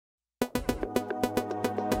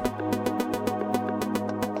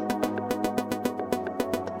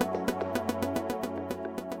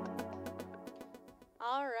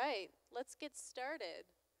get started.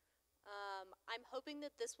 I'm hoping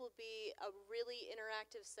that this will be a really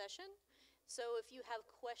interactive session. So if you have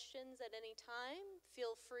questions at any time,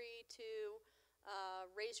 feel free to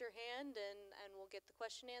raise your hand and we'll get the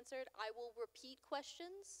question answered. I will repeat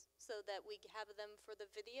questions so that we have them for the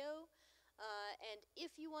video. And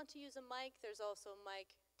if you want to use a mic, there's also a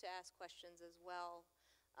mic to ask questions as well.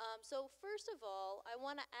 So first of all, I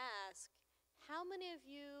want to ask, how many of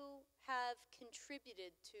you have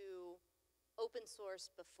contributed to open source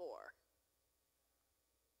before?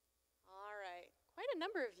 All right, quite a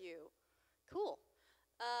number of you. Cool.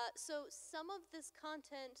 So some of this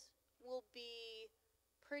content will be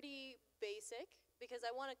pretty basic because I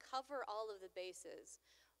want to cover all of the bases.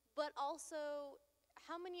 But also,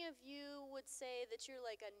 how many of you would say that you're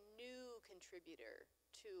like a new contributor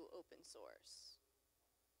to open source?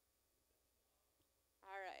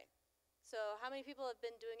 All right. So how many people have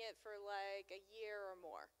been doing it for like a year or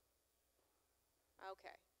more?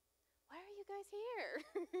 Okay. Why are you guys here?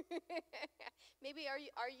 Maybe are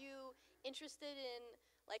you interested in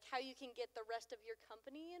like how you can get the rest of your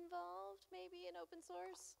company involved maybe in open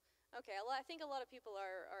source? Okay, I think a lot of people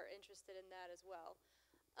are interested in that as well.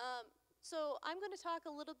 So I'm going to talk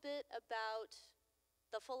a little bit about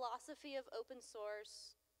the philosophy of open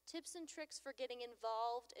source, tips and tricks for getting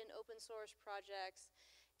involved in open source projects,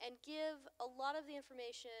 and give a lot of the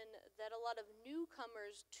information that a lot of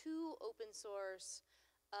newcomers to open source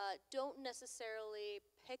don't necessarily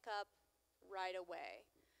pick up right away.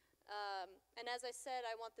 And as I said,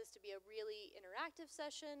 I want this to be a really interactive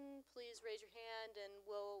session. Please raise your hand and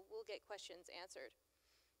we'll get questions answered.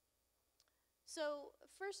 So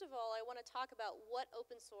first of all, I want to talk about what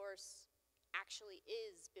open source actually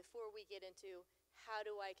is before we get into how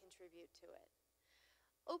do I contribute to it.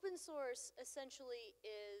 Open source essentially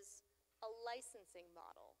is a licensing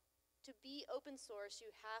model. To be open source,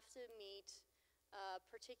 you have to meet a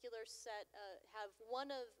particular set, have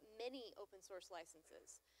one of many open source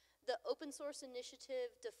licenses. The Open Source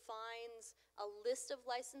Initiative defines a list of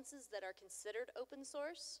licenses that are considered open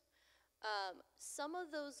source. Some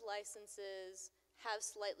of those licenses have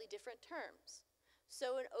slightly different terms.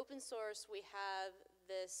 So in open source, we have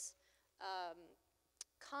this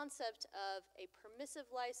concept of a permissive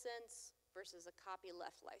license versus a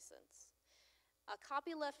copyleft license. A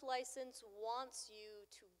copyleft license wants you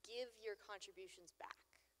to give your contributions back.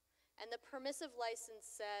 And the permissive license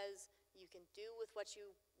says you can do with what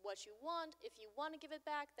you want. If you want to give it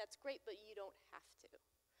back, that's great, but you don't have to.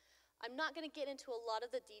 I'm not going to get into a lot of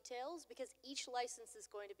the details because each license is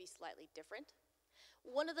going to be slightly different.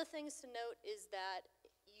 One of the things to note is that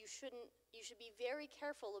you should be very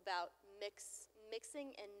careful about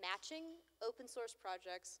mixing and matching open source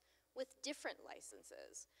projects with different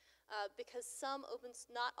licenses because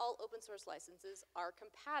not all open source licenses are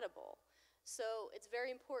compatible. So it's very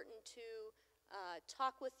important to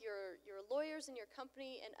talk with your lawyers in your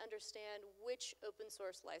company and understand which open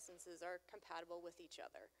source licenses are compatible with each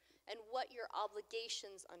other and what your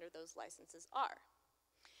obligations under those licenses are.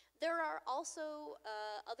 There are also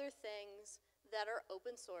other things that are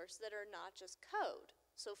open source that are not just code.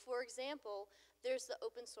 So for example, there's the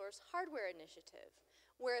Open Source Hardware Initiative,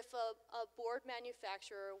 where if a board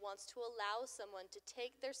manufacturer wants to allow someone to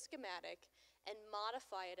take their schematic and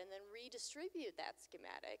modify it and then redistribute that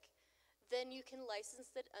schematic, then you can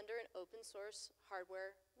license it under an open source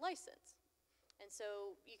hardware license. And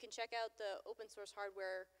so you can check out the Open Source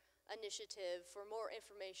Hardware Initiative for more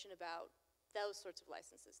information about those sorts of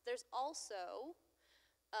licenses. There's also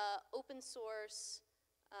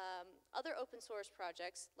other open source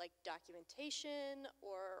projects like documentation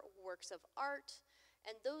or works of art,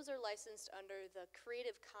 and those are licensed under the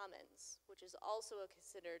Creative Commons, which is also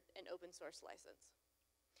considered an open source license.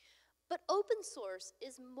 But open source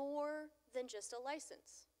is more than just a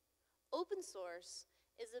license. Open source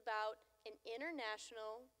is about an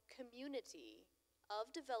international community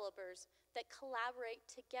of developers that collaborate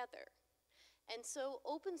together. And so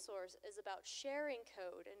open source is about sharing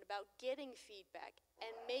code and about getting feedback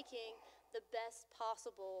and making the best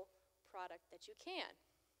possible product that you can.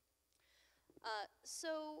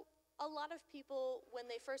 So a lot of people, when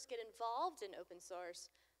they first get involved in open source,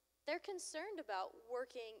 they're concerned about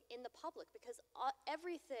working in the public because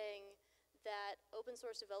everything that open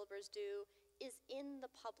source developers do is in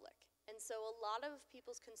the public. And so a lot of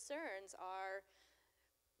people's concerns are,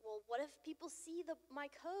 well, what if people see my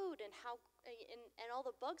code and all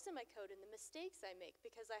the bugs in my code and the mistakes I make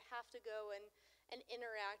because I have to go and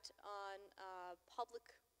interact on public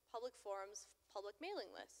forums, public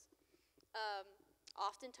mailing lists.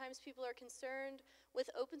 Oftentimes people are concerned with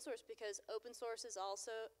open source because open source is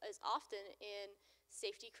often in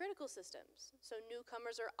safety critical systems. So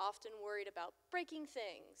newcomers are often worried about breaking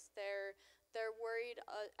things. They're worried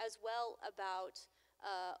as well about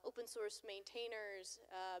open source maintainers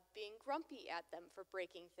being grumpy at them for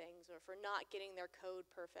breaking things or for not getting their code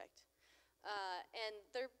perfect. And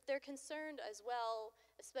they're concerned as well,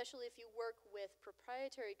 especially if you work with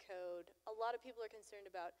proprietary code. A lot of people are concerned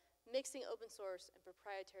about mixing open source and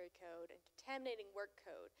proprietary code and contaminating work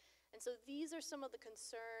code. And so these are some of the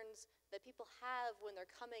concerns that people have when they're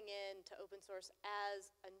coming in to open source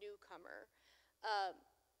as a newcomer.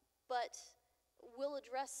 But we'll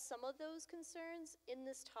address some of those concerns in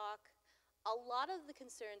this talk. A lot of the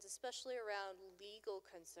concerns, especially around legal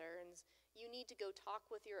concerns, you need to go talk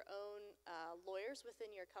with your own lawyers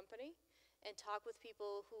within your company and talk with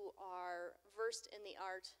people who are versed in the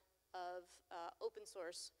art of open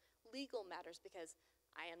source legal matters, because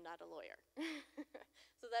I am not a lawyer.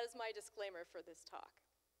 So that is my disclaimer for this talk.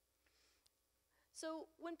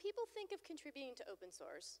 So when people think of contributing to open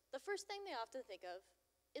source, the first thing they often think of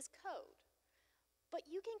is code. But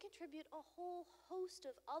you can contribute a whole host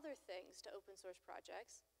of other things to open source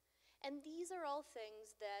projects, and these are all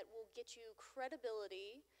things that will get you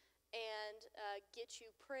credibility and get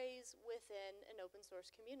you praise within an open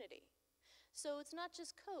source community. So it's not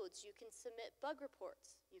just codes. You can submit bug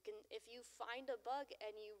reports. You can, if you find a bug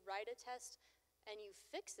and you write a test and you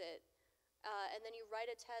fix it, and then you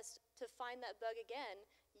write a test to find that bug again,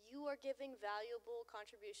 you are giving valuable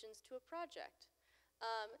contributions to a project.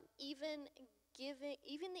 Even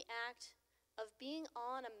the act of being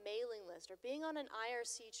on a mailing list or being on an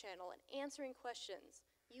IRC channel and answering questions,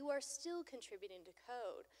 you are still contributing to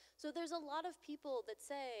code. So there's a lot of people that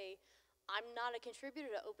say, I'm not a contributor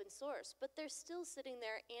to open source, but they're still sitting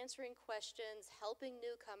there answering questions, helping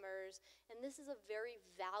newcomers, and this is a very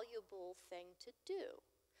valuable thing to do.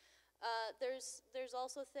 There's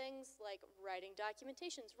also things like writing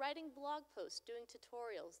documentations, writing blog posts, doing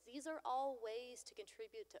tutorials. These are all ways to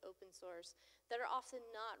contribute to open source that are often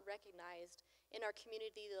not recognized in our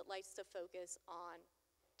community that likes to focus on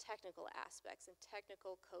technical aspects and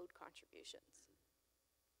technical code contributions.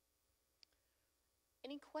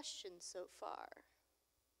 Any questions so far?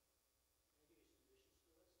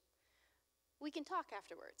 We can talk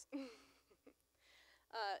afterwards.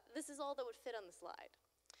 This is all that would fit on the slide.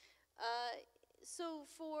 So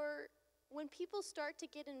for when people start to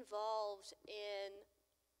get involved in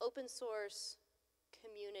open source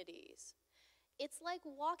communities, it's like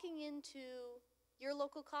walking into your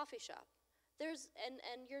local coffee shop.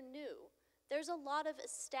 And you're new. There's a lot of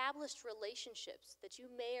established relationships that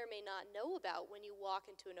you may or may not know about when you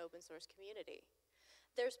walk into an open source community.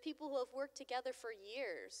 There's people who have worked together for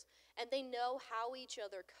years, and they know how each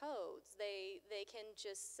other codes. They can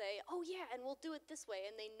just say, oh yeah, and we'll do it this way,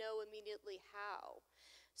 and they know immediately how.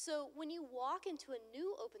 So when you walk into a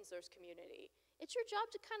new open source community, it's your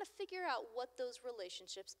job to kind of figure out what those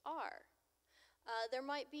relationships are. There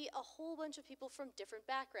might be a whole bunch of people from different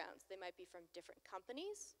backgrounds. They might be from different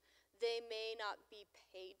companies. They may not be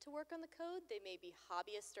paid to work on the code. They may be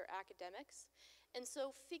hobbyists or academics. And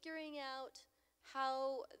so figuring out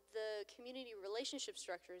how the community relationship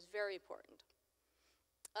structure is very important.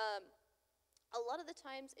 A lot of the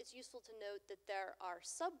times it's useful to note that there are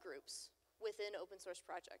subgroups within open source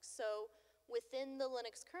projects. So within the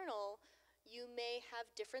Linux kernel, you may have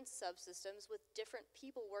different subsystems with different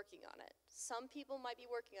people working on it. Some people might be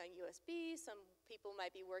working on USB, some people might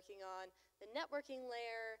be working on the networking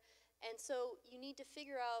layer, and so you need to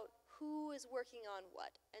figure out who is working on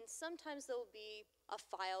what. And sometimes there will be a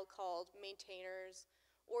file called maintainers,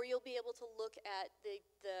 or you'll be able to look at the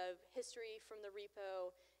history from the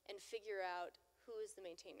repo and figure out who is the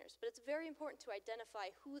maintainers. But it's very important to identify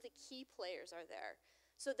who the key players are there,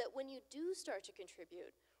 so that when you do start to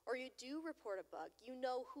contribute, or you do report a bug, you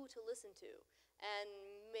know who to listen to, and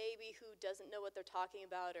maybe who doesn't know what they're talking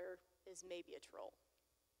about or is maybe a troll.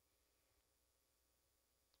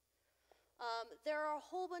 There are a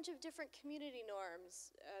whole bunch of different community norms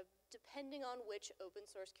depending on which open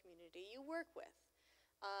source community you work with.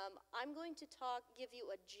 I'm going to give you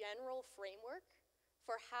a general framework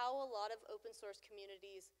for how a lot of open source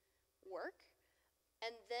communities work,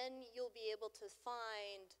 and then you'll be able to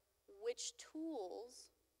find which tools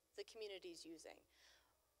the community is using.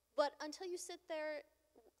 But until you sit there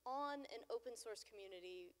on an open source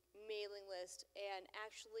community mailing list and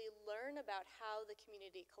actually learn about how the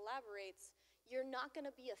community collaborates, you're not going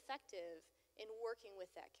to be effective in working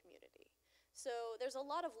with that community. So there's a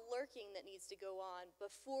lot of lurking that needs to go on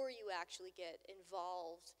before you actually get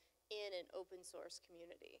involved in an open source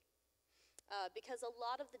community. because a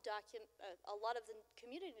lot of the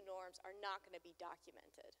community norms are not going to be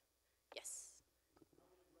documented. Yes.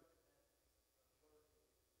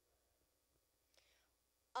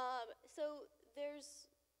 So there's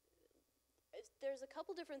a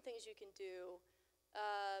couple different things you can do,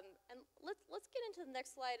 and let's get into the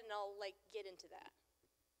next slide, and I'll get into that.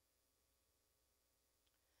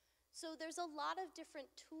 So there's a lot of different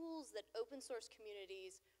tools that open source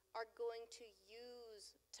communities are going to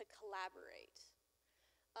use to collaborate.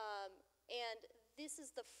 And this is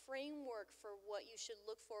the framework for what you should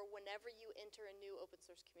look for whenever you enter a new open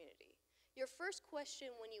source community. Your first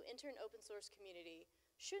question when you enter an open source community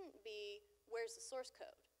shouldn't be, where's the source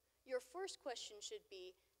code? Your first question should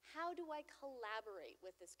be, how do I collaborate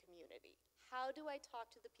with this community? How do I talk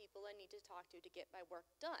to the people I need to talk to get my work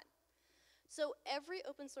done? So every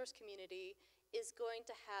open source community is going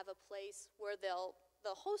to have a place where they'll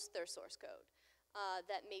host their source code.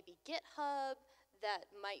 That may be GitHub,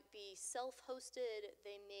 that might be self-hosted,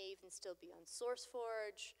 they may even still be on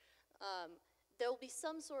SourceForge. There will be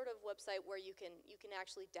some sort of website where you can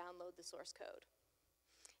actually download the source code.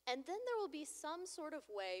 And then there will be some sort of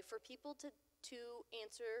way for people to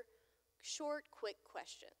answer short, quick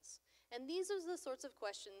questions. And these are the sorts of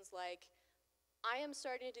questions like, I am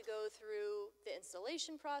starting to go through the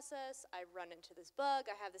installation process, I run into this bug,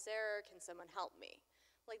 I have this error, can someone help me?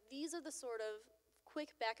 These are the sort of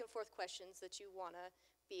quick back and forth questions that you want to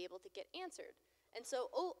be able to get answered. And so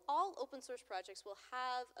all open source projects will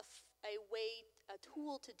have a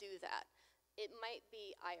tool to do that. It might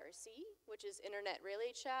be IRC, which is Internet Relay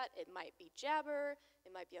Chat, it might be Jabber, it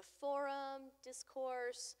might be a forum,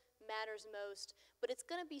 Discourse, Matters Most, but it's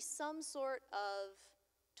going to be some sort of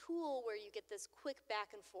tool where you get this quick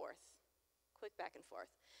back and forth.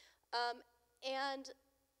 And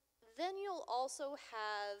then you'll also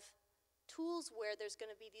have tools where there's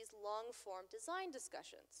going to be these long-form design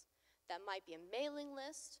discussions. That might be a mailing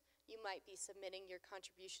list, you might be submitting your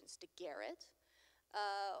contributions to Garrett,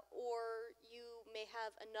 or you may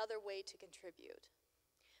have another way to contribute.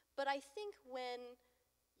 But I think when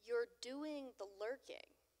you're doing the lurking,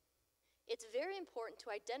 it's very important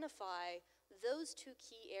to identify those two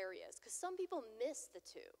key areas, because some people miss the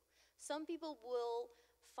two. Some people will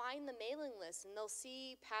find the mailing list and they'll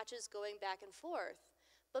see patches going back and forth,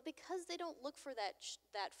 but because they don't look for that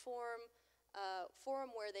forum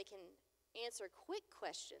where they can answer quick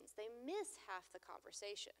questions, they miss half the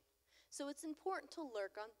conversation. So it's important to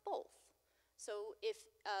lurk on both. So if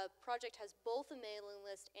a project has both a mailing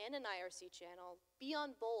list and an IRC channel, be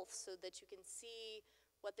on both so that you can see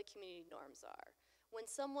what the community norms are. When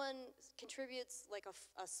someone contributes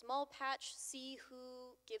a small patch, see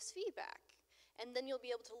who gives feedback. And then you'll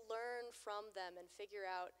be able to learn from them and figure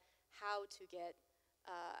out how to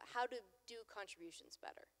do contributions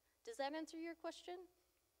better. Does that answer your question?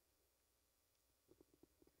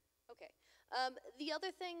 Okay. The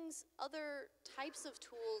other types of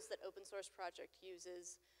tools that open source project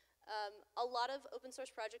uses, a lot of open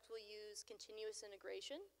source projects will use continuous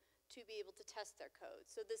integration to be able to test their code.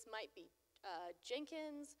 So this might be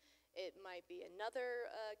Jenkins, it might be another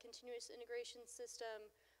continuous integration system,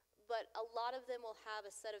 but a lot of them will have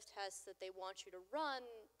a set of tests that they want you to run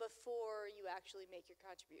before you actually make your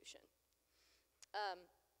contribution.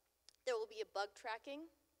 There will be a bug tracking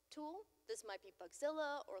tool. This might be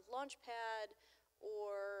Bugzilla or Launchpad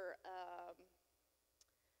or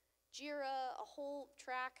Jira, a whole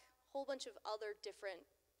bunch of other different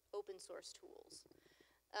open source tools.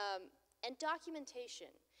 And documentation.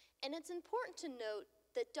 And it's important to note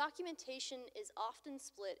that documentation is often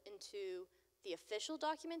split into the official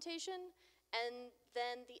documentation and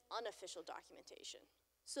then the unofficial documentation.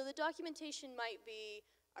 So the documentation might be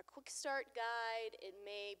a quick start guide, it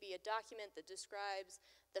may be a document that describes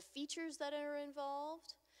the features that are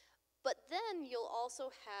involved, but then you'll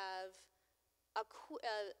also have a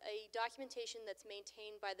documentation that's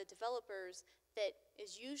maintained by the developers that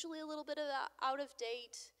is usually a little bit out of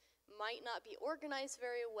date, might not be organized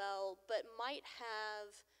very well, but might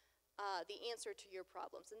have the answer to your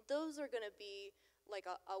problems. And those are going to be like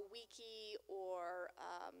a wiki or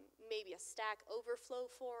maybe a Stack Overflow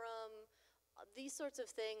forum. These sorts of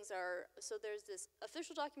things are, so there's this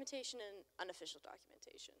official documentation and unofficial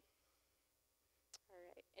documentation. All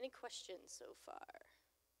right, any questions so far?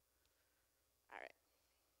 All right.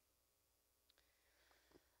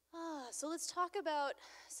 So let's talk about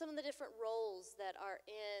some of the different roles that are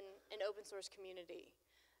in an open source community.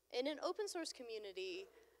 In an open source community,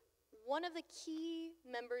 one of the key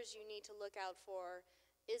members you need to look out for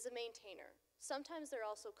is a maintainer. Sometimes they're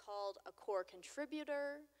also called a core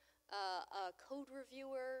contributor, a code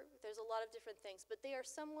reviewer. There's a lot of different things, but they are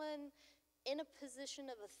someone in a position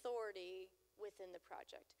of authority within the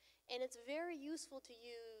project. And it's very useful to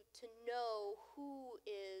you to know who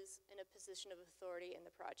is in a position of authority in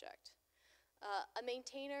the project. A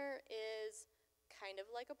maintainer is kind of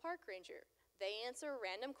like a park ranger. They answer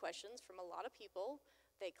random questions from a lot of people.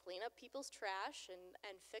 They clean up people's trash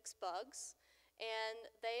and fix bugs. And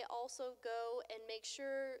they also go and make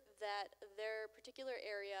sure that their particular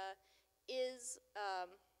area is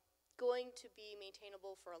going to be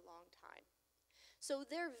maintainable for a long time. So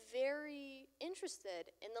they're very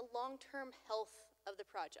interested in the long-term health of the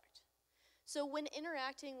project. So when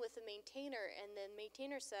interacting with a maintainer and the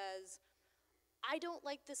maintainer says, I don't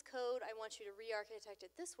like this code, I want you to re-architect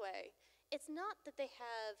it this way, it's not that they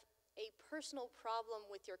have a personal problem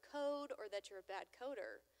with your code or that you're a bad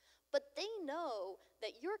coder, but they know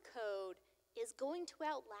that your code is going to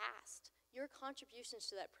outlast your contributions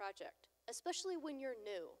to that project, especially when you're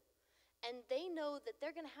new. And they know that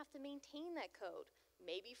they're gonna have to maintain that code,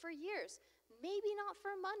 maybe for years, maybe not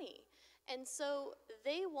for money. And so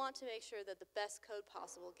they want to make sure that the best code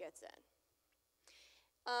possible gets in.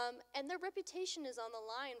 And their reputation is on the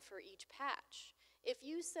line for each patch. If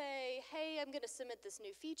you say, hey, I'm gonna submit this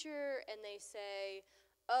new feature, and they say,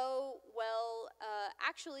 oh, well,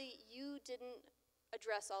 actually, you didn't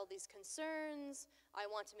address all these concerns. I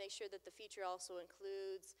want to make sure that the feature also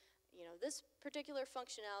includes, this particular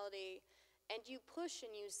functionality, and you push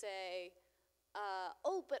and you say,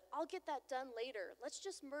 oh, but I'll get that done later. Let's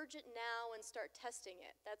just merge it now and start testing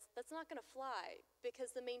it. That's not gonna fly,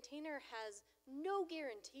 because the maintainer has no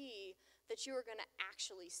guarantee that you are gonna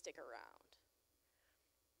actually stick around.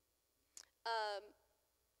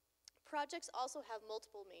 Projects also have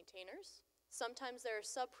multiple maintainers. Sometimes there are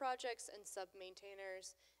sub-projects and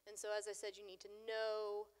sub-maintainers, and so as I said, you need to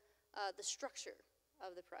know the structure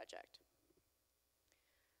of the project.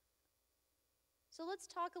 So let's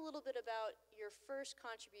talk a little bit about your first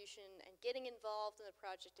contribution and getting involved in the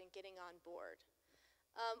project and getting on board.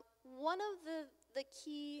 One of the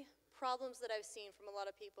key problems that I've seen from a lot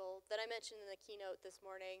of people that I mentioned in the keynote this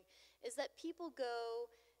morning is that people go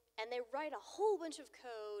and they write a whole bunch of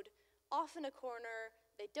code off in a corner,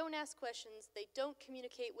 they don't ask questions, they don't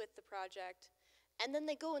communicate with the project, and then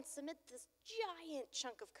they go and submit this giant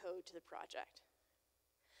chunk of code to the project.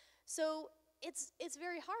 So it's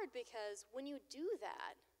very hard, because when you do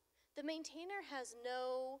that, the maintainer has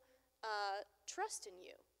no trust in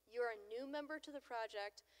you. You're a new member to the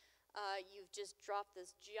project, you've just dropped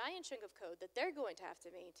this giant chunk of code that they're going to have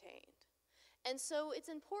to maintain. And so it's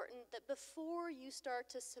important that before you start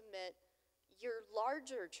to submit your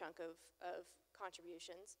larger chunk of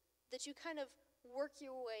contributions, that you kind of work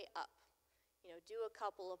your way up. Do a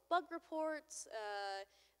couple of bug reports,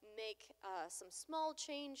 make some small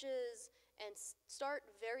changes, and start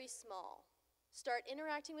very small. Start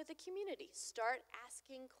interacting with the community, start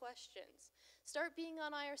asking questions, start being on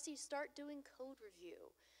IRC, start doing code review.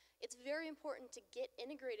 It's very important to get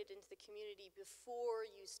integrated into the community before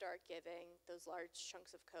you start giving those large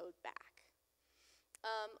chunks of code back.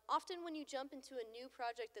 Often when you jump into a new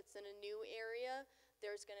project that's in a new area,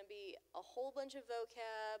 there's gonna be a whole bunch of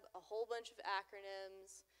vocab, a whole bunch of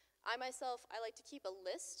acronyms. I myself, I like to keep a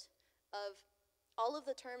list of all of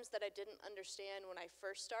the terms that I didn't understand when I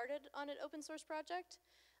first started on an open source project.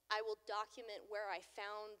 I will document where I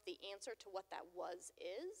found the answer to what that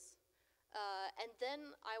is, and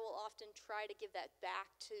then I will often try to give that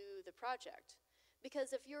back to the project.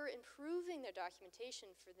 Because if you're improving their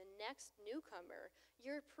documentation for the next newcomer,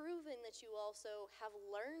 you're proving that you also have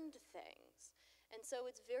learned things. And so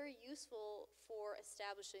it's very useful for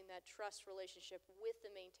establishing that trust relationship with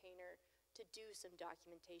the maintainer to do some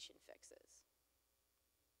documentation fixes.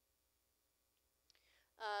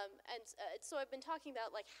 So I've been talking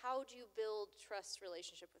about how do you build trust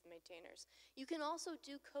relationship with maintainers. You can also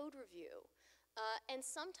do code review. And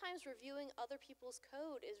sometimes reviewing other people's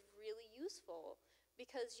code is really useful,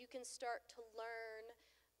 because you can start to learn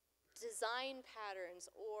design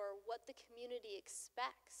patterns or what the community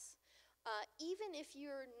expects. Even if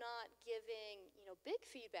you're not giving big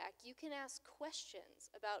feedback, you can ask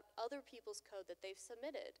questions about other people's code that they've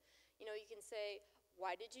submitted. You can say,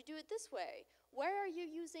 why did you do it this way? Why are you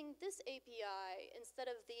using this API instead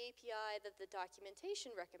of the API that the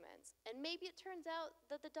documentation recommends? And maybe it turns out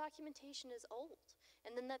that the documentation is old,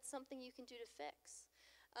 and then that's something you can do to fix.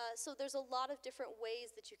 So there's a lot of different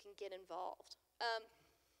ways that you can get involved.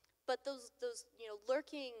 But those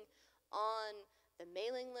lurking on the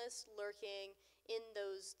mailing list, lurking in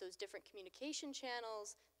those different communication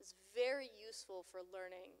channels is very useful for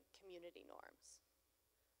learning community norms.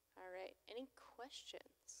 All right, any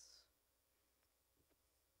questions?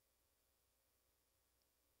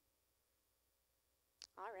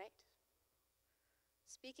 All right.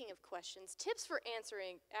 Speaking of questions, tips for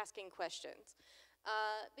asking questions.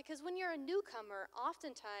 Because when you're a newcomer,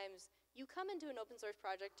 oftentimes you come into an open source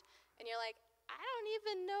project and you're like, I don't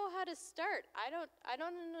even know how to start. I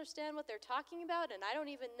don't understand what they're talking about, and I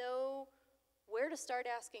don't even know where to start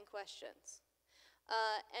asking questions.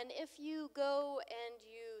 And if you go and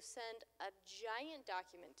you send a giant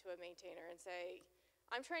document to a maintainer and say,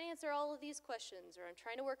 I'm trying to answer all of these questions, or I'm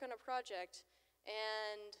trying to work on a project,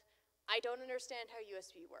 and I don't understand how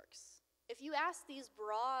USB works. If you ask these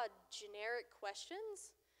broad, generic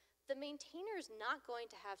questions, the maintainer's not going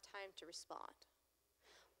to have time to respond.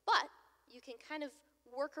 But you can kind of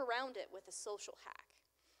work around it with a social hack.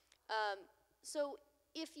 So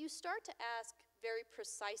if you start to ask very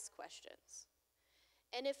precise questions,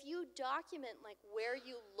 and if you document like where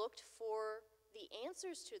you looked for the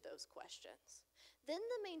answers to those questions, then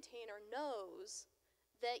the maintainer knows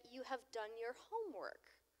that you have done your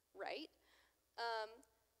homework, right?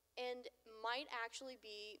 And might actually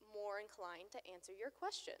be more inclined to answer your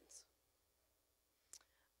questions.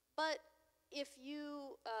 But if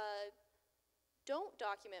you don't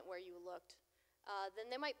document where you looked,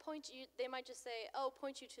 then they might just say, oh,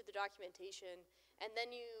 point you to the documentation, and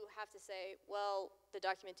then you have to say, well, the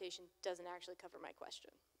documentation doesn't actually cover my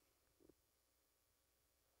question.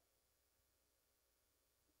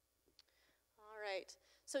 All right,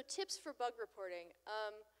 so tips for bug reporting.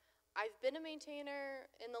 I've been a maintainer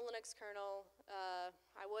in the Linux kernel.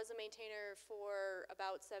 I was a maintainer for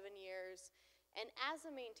about 7 years. And as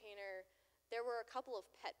a maintainer, there were a couple of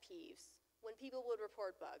pet peeves when people would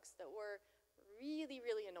report bugs that were really,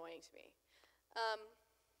 really annoying to me.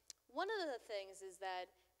 One of the things is that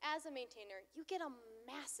as a maintainer, you get a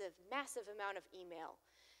massive, massive amount of email.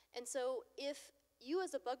 And so if you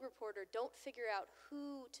as a bug reporter don't figure out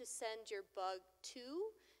who to send your bug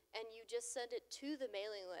to, and you just send it to the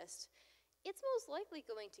mailing list, it's most likely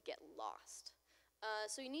going to get lost.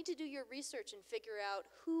 So you need to do your research and figure out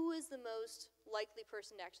who is the most likely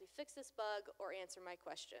person to actually fix this bug or answer my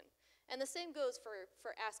question. And the same goes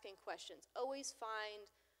for asking questions. Always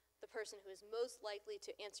find the person who is most likely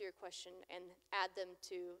to answer your question and add them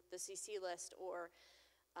to the CC list or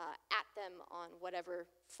at them on whatever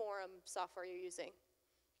forum software you're using.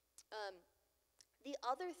 The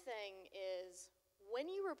other thing is, when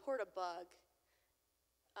you report a bug,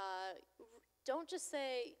 don't just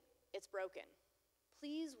say it's broken.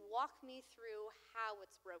 Please walk me through how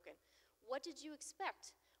it's broken. What did you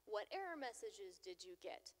expect? What error messages did you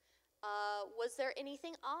get? Was there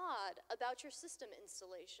anything odd about your system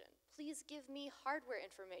installation? Please give me hardware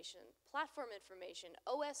information, platform information,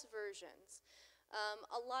 OS versions.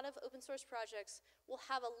 A lot of open source projects will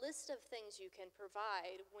have a list of things you can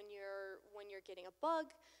provide when you're getting a bug.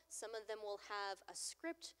 Some of them will have a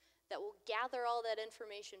script that will gather all that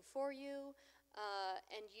information for you,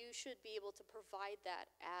 and you should be able to provide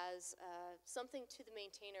that as something to the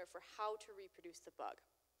maintainer for how to reproduce the bug.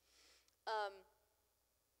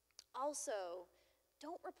 Also,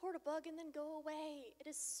 don't report a bug and then go away. It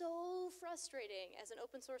is so frustrating as an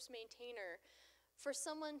open source maintainer for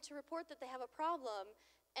someone to report that they have a problem,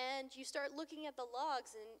 and you start looking at the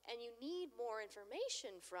logs and you need more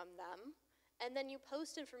information from them, and then you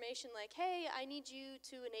post information like, hey, I need you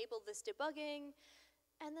to enable this debugging,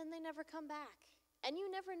 and then they never come back. And you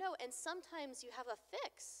never know, and sometimes you have a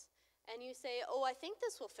fix, and you say, oh, I think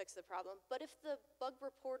this will fix the problem, but if the bug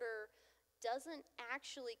reporter doesn't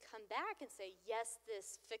actually come back and say, yes,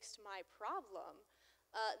 this fixed my problem,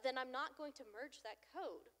 then I'm not going to merge that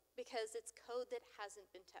code, because it's code that hasn't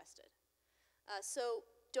been tested. So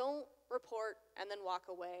don't report and then walk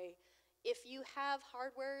away. If you have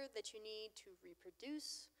hardware that you need to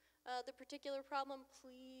reproduce the particular problem,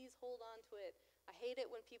 please hold on to it. I hate it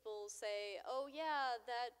when people say, oh yeah,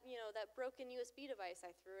 that broken USB device,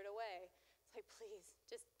 I threw it away. It's like, please,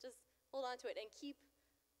 just hold on to it and keep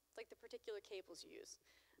like the particular cables you use.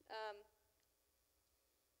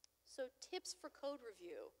 So tips for code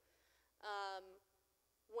review.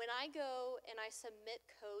 When I go and I submit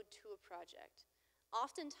code to a project,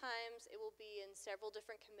 oftentimes it will be in several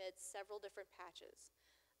different commits, several different patches.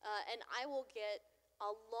 And I will get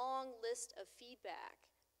a long list of feedback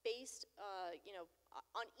based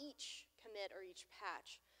on each commit or each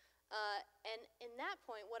patch. And in that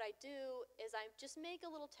point, what I do is I just make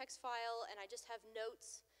a little text file and I just have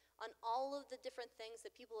notes on all of the different things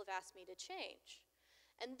that people have asked me to change.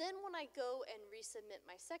 And then when I go and resubmit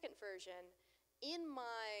my second version, in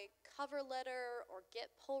my cover letter or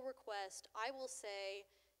get pull request, I will say,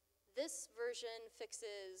 this version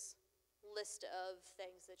fixes list of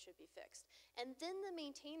things that should be fixed. And then the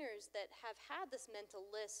maintainers that have had this mental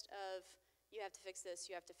list of you have to fix this,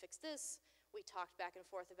 you have to fix this, we talked back and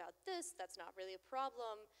forth about this, that's not really a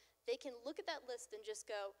problem. They can look at that list and just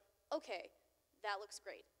go, okay, that looks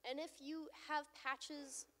great. And if you have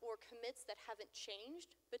patches or commits that haven't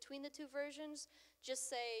changed between the two versions, just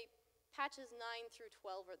say patches 9 through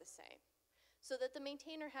 12 are the same, so that the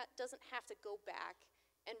maintainer doesn't have to go back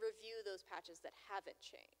and review those patches that haven't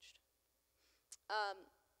changed.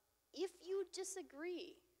 If you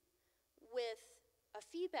disagree with a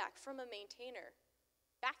feedback from a maintainer,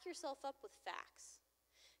 back yourself up with facts.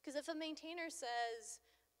 Because if a maintainer says,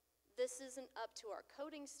 this isn't up to our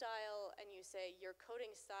coding style, and you say your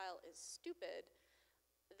coding style is stupid,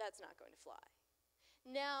 that's not going to fly.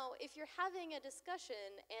 Now, if you're having a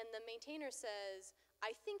discussion and the maintainer says,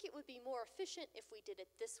 I think it would be more efficient if we did it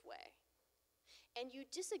this way, and you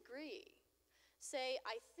disagree, say,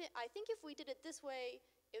 I think if we did it this way,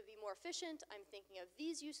 it would be more efficient, I'm thinking of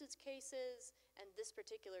these usage cases and this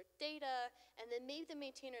particular data, and then maybe the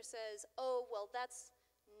maintainer says, oh, well, that's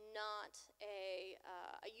not a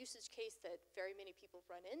usage case that very many people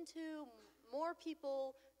run into. More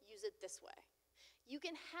people use it this way. You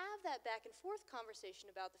can have that back and forth conversation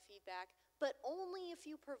about the feedback, but only if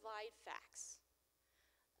you provide facts.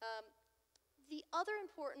 The other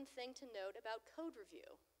important thing to note about code review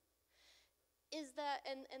is that,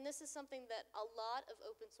 and this is something that a lot of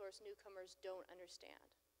open source newcomers don't understand.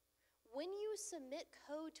 When you submit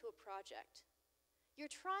code to a project,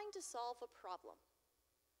 you're trying to solve a problem.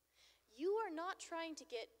 You are not trying to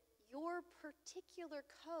get your particular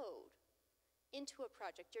code into a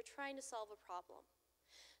project. You're trying to solve a problem.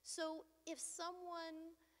 So if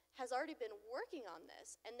someone has already been working on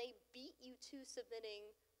this and they beat you to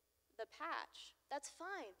submitting the patch, that's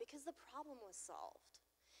fine because the problem was solved.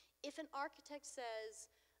 If an architect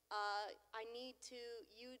says, I need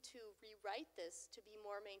you to rewrite this to be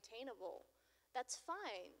more maintainable, that's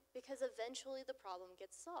fine because eventually the problem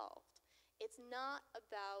gets solved. It's not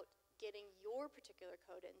about getting your particular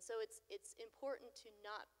code in. So it's important to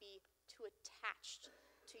not be too attached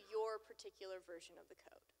to your particular version of the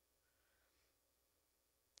code.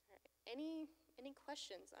 All right, any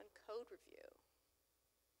questions on code review?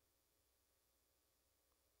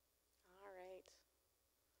 All right.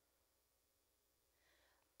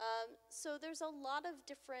 So there's a lot of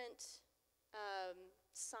different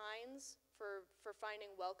signs for finding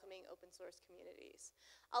welcoming open source communities.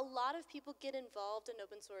 A lot of people get involved in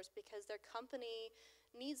open source because their company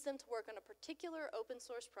needs them to work on a particular open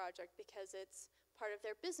source project because it's part of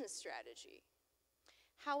their business strategy.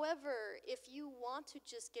 However, if you want to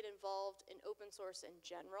just get involved in open source in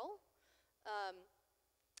general,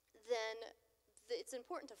 then it's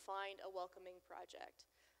important to find a welcoming project.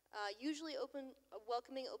 Usually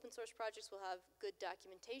welcoming open source projects will have good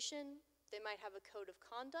documentation. They might have a code of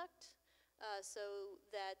conduct so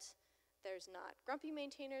that there's not grumpy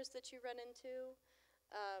maintainers that you run into.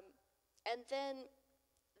 And then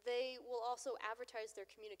they will also advertise their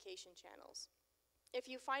communication channels. If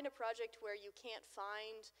you find a project where you can't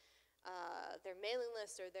find their mailing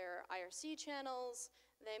list or their IRC channels,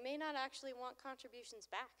 they may not actually want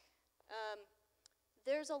contributions back.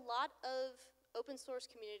 There's a lot of open source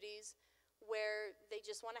communities where they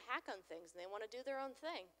just want to hack on things and they want to do their own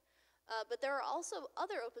thing. But there are also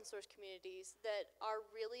other open source communities that are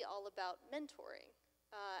really all about mentoring,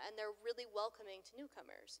 and they're really welcoming to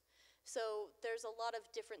newcomers. So there's a lot of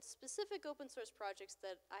different specific open source projects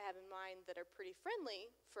that I have in mind that are pretty friendly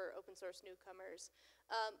for open source newcomers.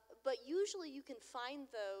 But usually you can find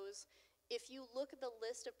those if you look at the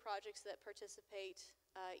list of projects that participate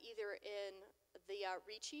either in the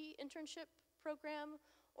REACHY internship program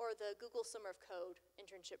or the Google Summer of Code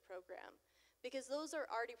internship program. Because those are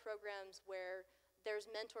already programs where there's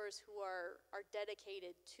mentors who are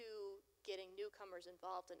dedicated to getting newcomers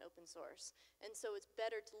involved in open source. And so it's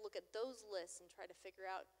better to look at those lists and try to figure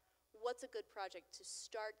out what's a good project to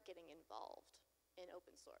start getting involved in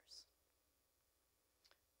open source.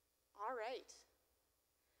 All right.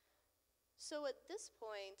 So at this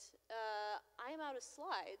point, I'm out of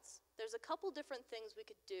slides. There's a couple different things we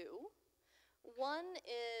could do. One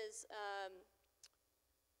is,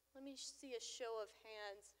 let me see a show of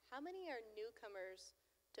hands. How many are newcomers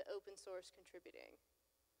to open source contributing?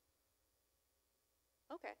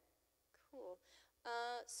 Okay, cool.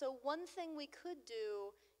 So one thing we could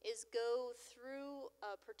do is go through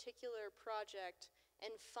a particular project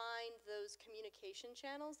and find those communication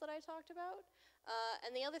channels that I talked about.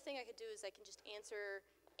 And the other thing I could do is I can just answer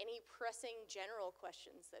any pressing general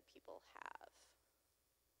questions that people have.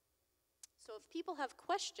 So if people have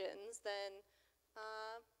questions, then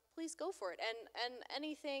please go for it. And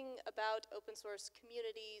anything about open source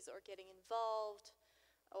communities or getting involved,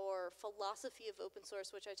 or philosophy of open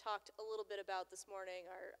source, which I talked a little bit about this morning,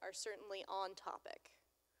 are certainly on topic.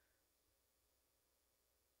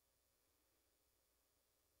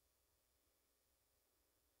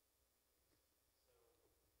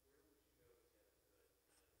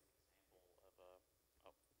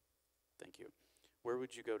 Thank you. Where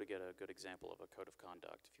would you go to get a good example of a code of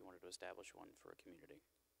conduct if you wanted to establish one for a community?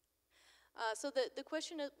 So the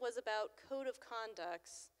question was about code of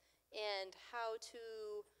conducts and how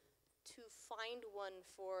to find one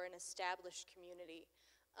for an established community.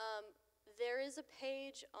 There is a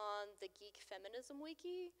page on the Geek Feminism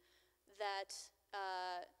Wiki that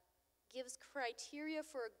gives criteria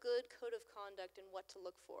for a good code of conduct and what to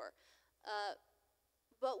look for.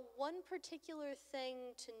 But one particular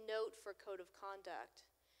thing to note for code of conduct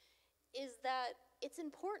is that it's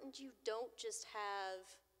important you don't just have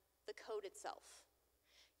the code itself.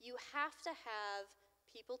 You have to have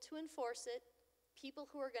people to enforce it, people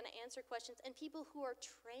who are going to answer questions, and people who are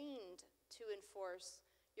trained to enforce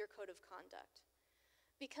your code of conduct.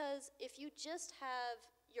 Because if you just have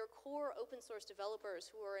your core open source developers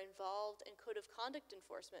who are involved in code of conduct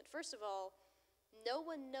enforcement, first of all, no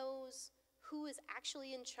one knows who is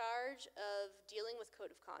actually in charge of dealing with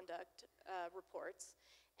code of conduct reports,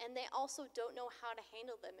 and they also don't know how to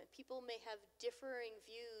handle them, and people may have differing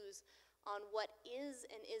views on what is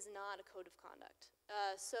and is not a code of conduct.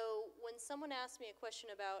 So when someone asks me a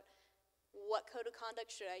question about what code of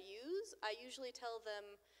conduct should I use, I usually tell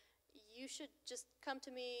them, you should just come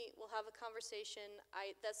to me, we'll have a conversation.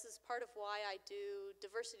 This is part of why I do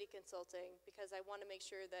diversity consulting, because I want to make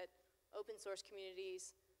sure that open source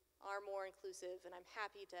communities are more inclusive, and I'm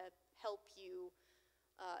happy to help you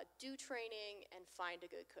do training and find a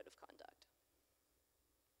good code of conduct.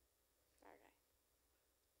 All right.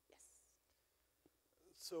 Yes.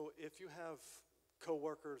 So if you have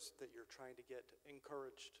coworkers that you're trying to get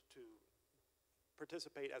encouraged to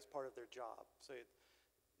participate as part of their job, say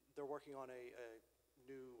they're working on a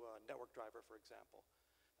new network driver, for example,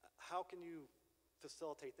 how can you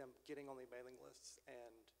facilitate them getting on the mailing lists?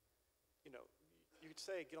 And, you know, you could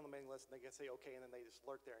say get on the mailing list, and they can say okay, and then they just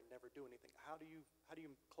lurk there and never do anything. How do you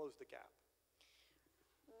close the gap?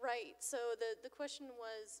 Right. So the question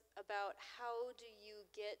was about how do you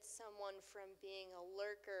get someone from being a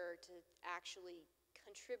lurker to actually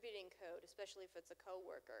contributing code, especially if it's a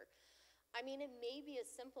coworker. I mean, it may be as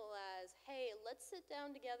simple as, hey, let's sit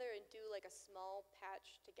down together and do like a small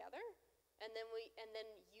patch together, and then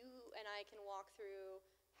you and I can walk through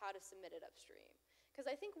how to submit it upstream. Because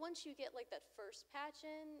I think once you get like that first patch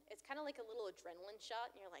in, it's kind of like a little adrenaline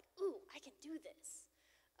shot, and you're like, ooh, I can do this.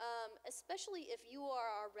 Especially if you are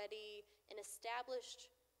already an established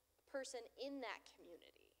person in that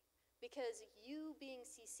community. Because you being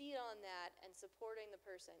CC'd on that and supporting the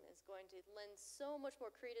person is going to lend so much more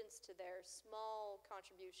credence to their small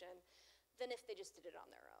contribution than if they just did it on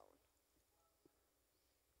their own.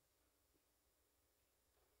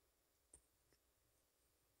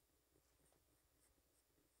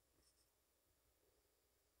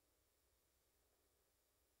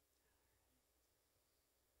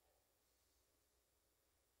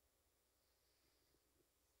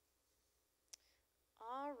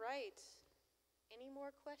 All right. Any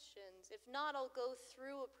more questions? If not, I'll go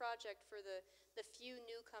through a project for the few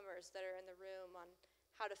newcomers that are in the room on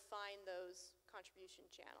how to find those contribution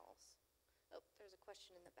channels. Oh, there's a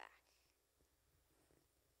question in the back.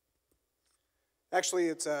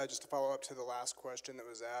 Actually, it's just a follow-up to the last question that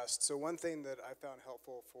was asked. So one thing that I found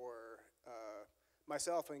helpful for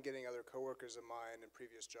myself and getting other coworkers of mine in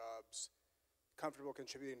previous jobs comfortable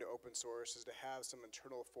contributing to open source is to have some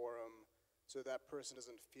internal forum so that person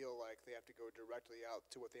doesn't feel like they have to go directly out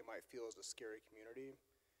to what they might feel is a scary community.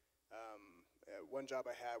 One job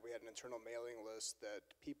I had, we had an internal mailing list that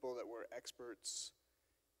people that were experts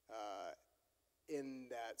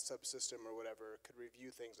in that subsystem or whatever could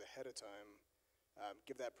review things ahead of time,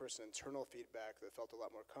 give that person internal feedback that felt a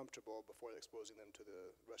lot more comfortable before exposing them to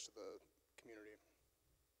the rest of the community.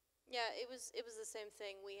 Yeah, it was the same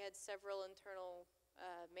thing. We had several internal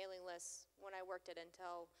mailing lists when I worked at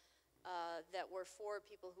Intel that were for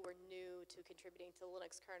people who were new to contributing to the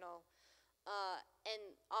Linux kernel. And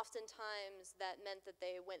oftentimes that meant that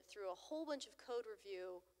they went through a whole bunch of code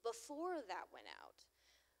review before that went out.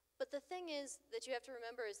 But the thing is that you have to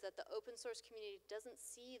remember is that the open source community doesn't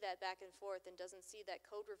see that back and forth and doesn't see that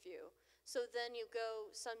code review. So then you go,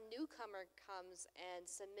 some newcomer comes and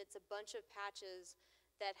submits a bunch of patches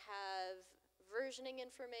that have versioning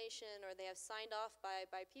information or they have signed off by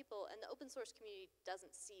people, and the open source community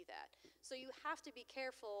doesn't see that. So you have to be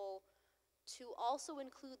careful to also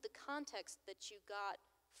include the context that you got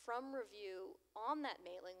from review on that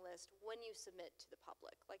mailing list when you submit to the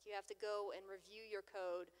public. Like you have to go and review your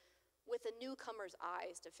code with a newcomer's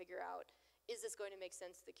eyes to figure out, is this going to make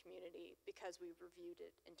sense to the community because we've reviewed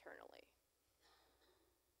it internally?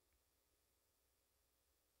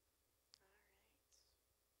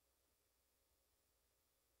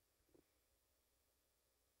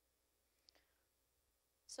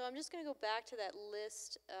 So I'm just going to go back to that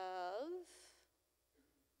list of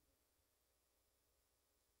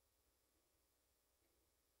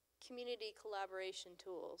community collaboration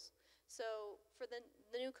tools. So for the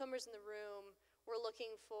newcomers in the room, we're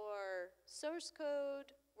looking for source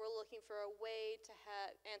code, we're looking for a way to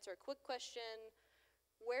answer a quick question,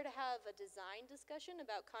 where to have a design discussion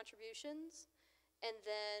about contributions, and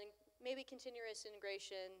then maybe continuous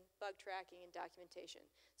integration, bug tracking, and documentation.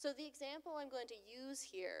 So the example I'm going to use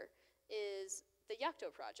here is the Yocto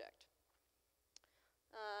project.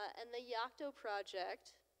 And the Yocto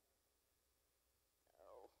project,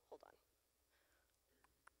 oh, hold on.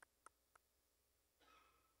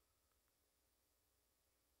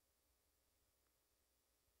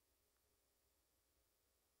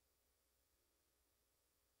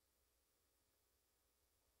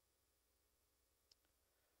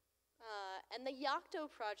 And the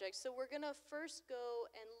Yocto project, so we're gonna first go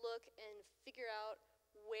and look and figure out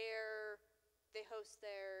where they host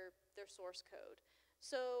their source code.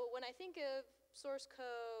 So when I think of source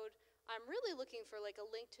code, I'm really looking for like a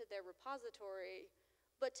link to their repository,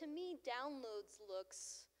 but to me, downloads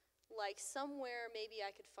looks like somewhere maybe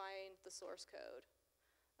I could find the source code.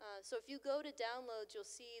 So if you go to downloads, you'll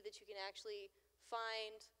see that you can actually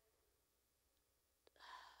find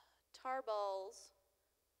tarballs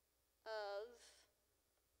of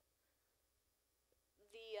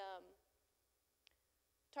the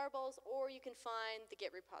tarballs, or you can find the Git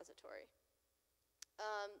repository.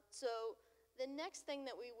 So the next thing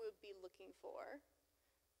that we would be looking for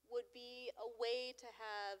would be a way to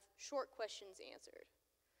have short questions answered.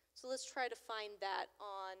 So let's try to find that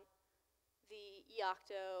on the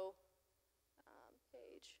Yocto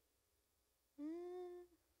page.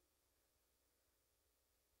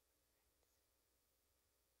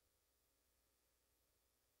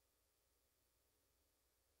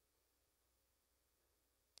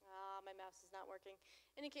 My mouse is not working.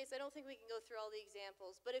 In any case, I don't think we can go through all the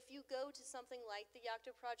examples, but if you go to something like the Yocto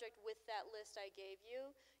project with that list I gave you,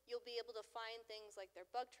 you'll be able to find things like their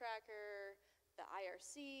bug tracker, the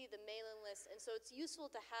IRC, the mailing list, and so it's useful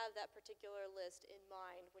to have that particular list in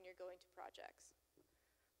mind when you're going to projects.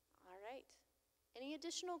 All right. Any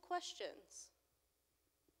additional questions?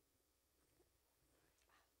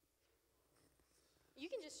 You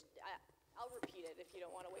can just, I'll repeat it if you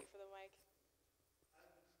don't want to wait for the mic.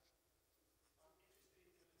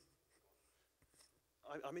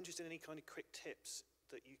 I'm interested in any kind of quick tips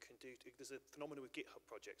that you can do. There's a phenomenon with GitHub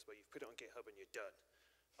projects where you've put it on GitHub and you're done.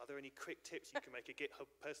 Are there any quick tips you can make a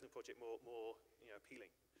GitHub personal project more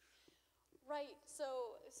appealing? Right.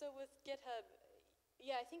 So with GitHub,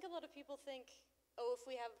 yeah, I think a lot of people think, oh, if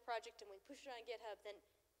we have a project and we push it on GitHub, then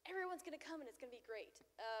everyone's going to come and it's going to be great.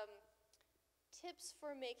 Tips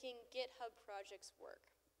for making GitHub projects work.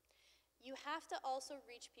 You have to also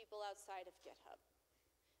reach people outside of GitHub.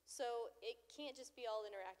 So it can't just be all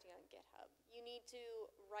interacting on GitHub. You need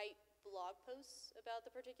to write blog posts about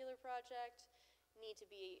the particular project, need to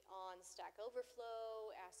be on Stack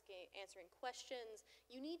Overflow, answering questions.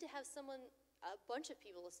 You need to have someone, a bunch of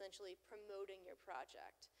people essentially, promoting your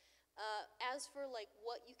project. As for like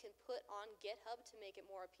what you can put on GitHub to make it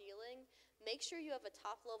more appealing, make sure you have a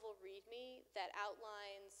top-level README that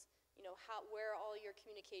outlines, where all your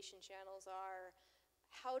communication channels are,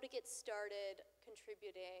 how to get started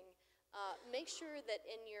contributing. Make sure that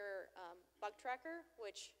in your bug tracker,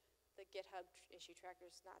 which the GitHub issue tracker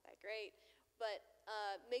is not that great, but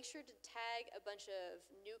make sure to tag a bunch of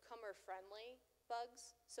newcomer-friendly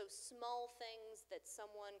bugs, so small things that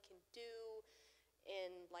someone can do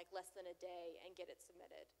in like less than a day and get it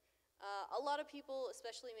submitted. A lot of people,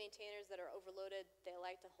 especially maintainers that are overloaded, they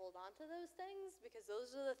like to hold on to those things because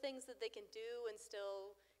those are the things that they can do and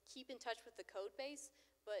still keep in touch with the code base,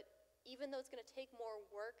 but even though it's going to take more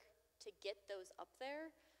work to get those up there,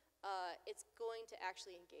 it's going to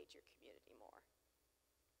actually engage your community more.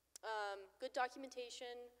 Good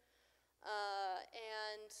documentation,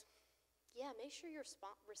 and yeah, make sure you're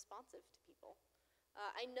responsive to people.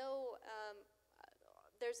 I know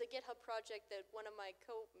there's a GitHub project that one of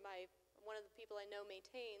the people I know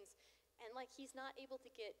maintains, and like he's not able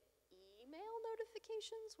to get email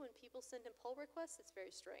notifications when people send him pull requests. It's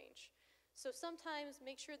very strange. So sometimes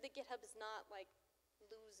make sure that GitHub is not like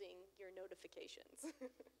losing your notifications.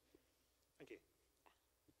 Thank you.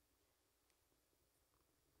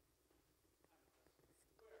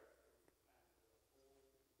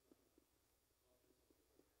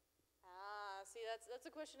 That's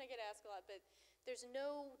a question I get asked a lot, but there's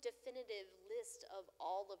no definitive list of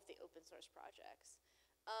all of the open source projects.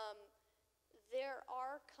 There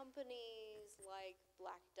are companies like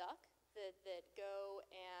Black Duck that go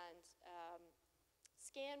and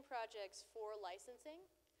scan projects for licensing.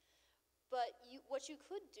 But what you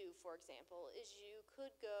could do, for example, is you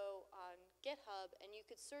could go on GitHub and you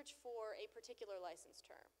could search for a particular license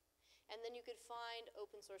term. And then you could find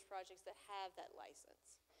open source projects that have that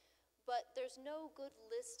license. But there's no good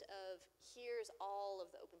list of here's all of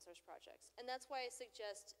the open source projects. And that's why I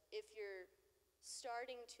suggest if you're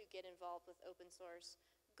starting to get involved with open source,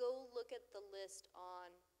 go look at the list on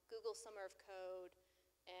Google Summer of Code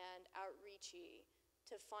and Outreachy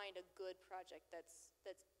to find a good project that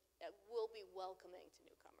will be welcoming to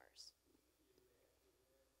newcomers.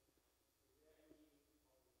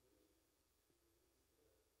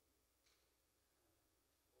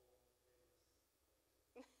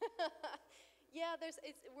 Yeah,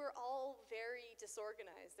 we're all very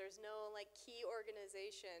disorganized. There's no like key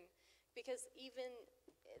organization, because even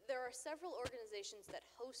there are several organizations that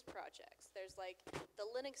host projects. There's like the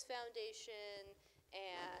Linux Foundation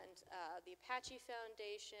and the Apache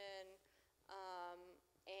Foundation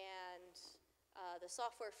and the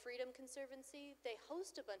Software Freedom Conservancy. They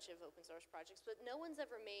host a bunch of open source projects, but no one's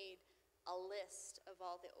ever made a list of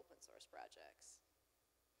all the open source projects.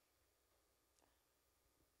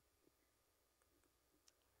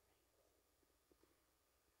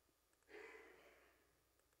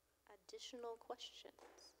 Additional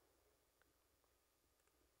questions?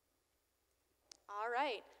 All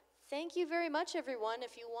right. Thank you very much, everyone.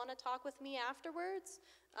 If you want to talk with me afterwards,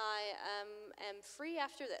 I am free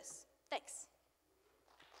after this. Thanks.